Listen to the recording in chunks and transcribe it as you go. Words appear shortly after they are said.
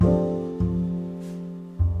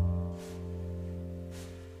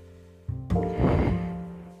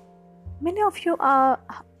Many of you are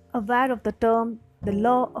aware of the term the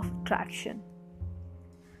law of attraction,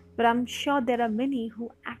 but I'm sure there are many who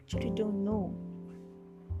actually don't know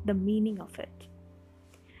the meaning of it.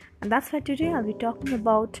 And that's why today I'll be talking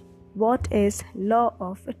about what is law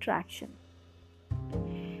of attraction.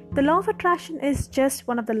 The law of attraction is just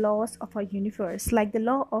one of the laws of our universe, like the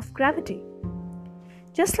law of gravity.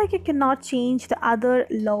 Just like you cannot change the other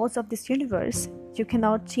laws of this universe, you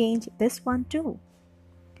cannot change this one too.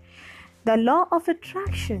 The law of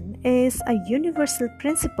attraction is a universal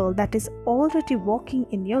principle that is already working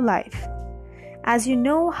in your life. As you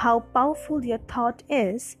know how powerful your thought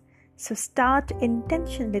is, so start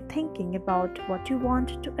intentionally thinking about what you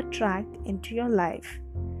want to attract into your life,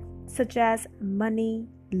 such as money,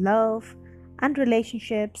 love, and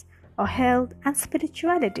relationships, or health and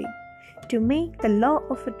spirituality, to make the law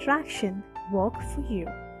of attraction work for you.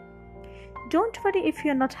 Don't worry if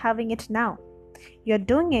you're not having it now. You're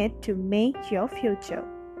doing it to make your future.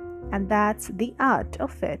 And that's the art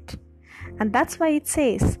of it. And that's why it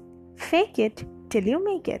says, fake it till you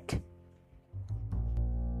make it.